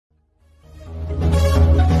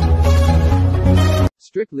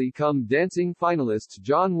Strictly Come Dancing finalists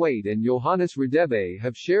John Whaite and Johannes Radebe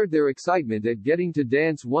have shared their excitement at getting to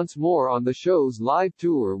dance once more on the show's live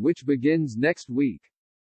tour, which begins next week.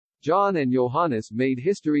 John and Johannes made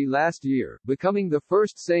history last year, becoming the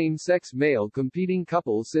first same-sex male competing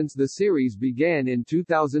couple since the series began in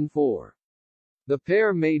 2004. The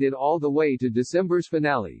pair made it all the way to December's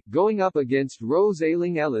finale, going up against Rose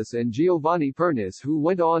Ayling-Ellis and Giovanni Pernis, who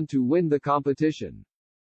went on to win the competition.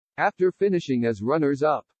 After finishing as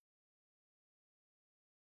runners-up,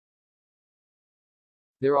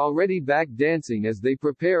 they're already back dancing as they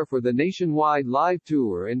prepare for the nationwide live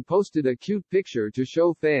tour and posted a cute picture to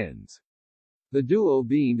show fans. The duo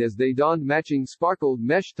beamed as they donned matching sparkled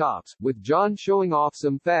mesh tops, with John showing off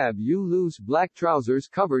some fab loose black trousers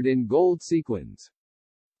covered in gold sequins.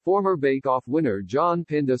 Former Bake Off winner John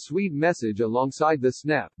pinned a sweet message alongside the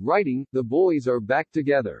snap, writing, "The boys are back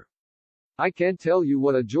together. I can't tell you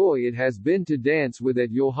what a joy it has been to dance with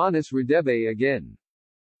at Johannes Radebe again.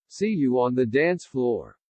 See you on the dance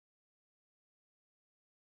floor,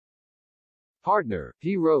 partner,"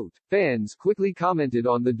 he wrote. Fans quickly commented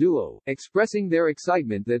on the duo, expressing their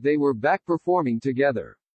excitement that they were back performing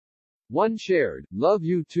together. One shared, "Love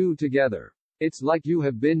you two together. It's like you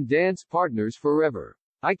have been dance partners forever.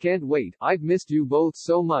 I can't wait, I've missed you both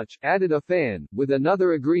so much," added a fan, with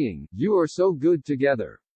another agreeing, "You are so good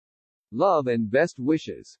together. Love and best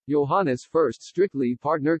wishes." Johannes' first Strictly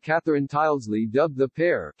partner Catherine Tildesley dubbed the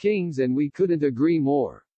pair "kings," and we couldn't agree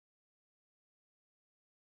more.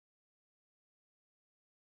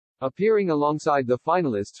 Appearing alongside the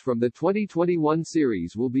finalists from the 2021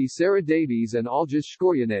 series will be Sarah Davies and Olga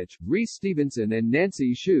Shkoryanich, Reese Stevenson and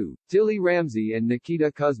Nancy Shue, Tilly Ramsey and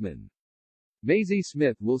Nikita Kuzmin. Maisie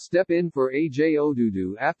Smith will step in for AJ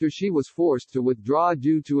Odudu after she was forced to withdraw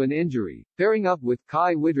due to an injury, pairing up with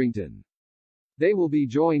Kai Widrington. They will be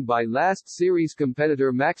joined by last series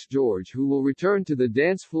competitor Max George, who will return to the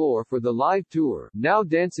dance floor for the live tour, now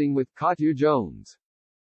dancing with Katya Jones.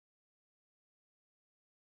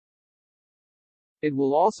 It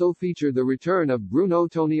will also feature the return of Bruno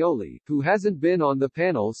Tonioli, who hasn't been on the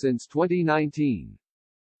panel since 2019.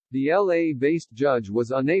 The LA-based judge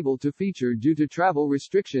was unable to feature due to travel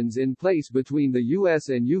restrictions in place between the US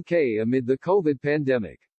and UK amid the COVID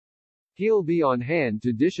pandemic. He'll be on hand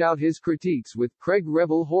to dish out his critiques with Craig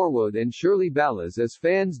Revel Horwood and Shirley Ballas as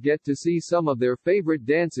fans get to see some of their favorite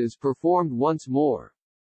dances performed once more.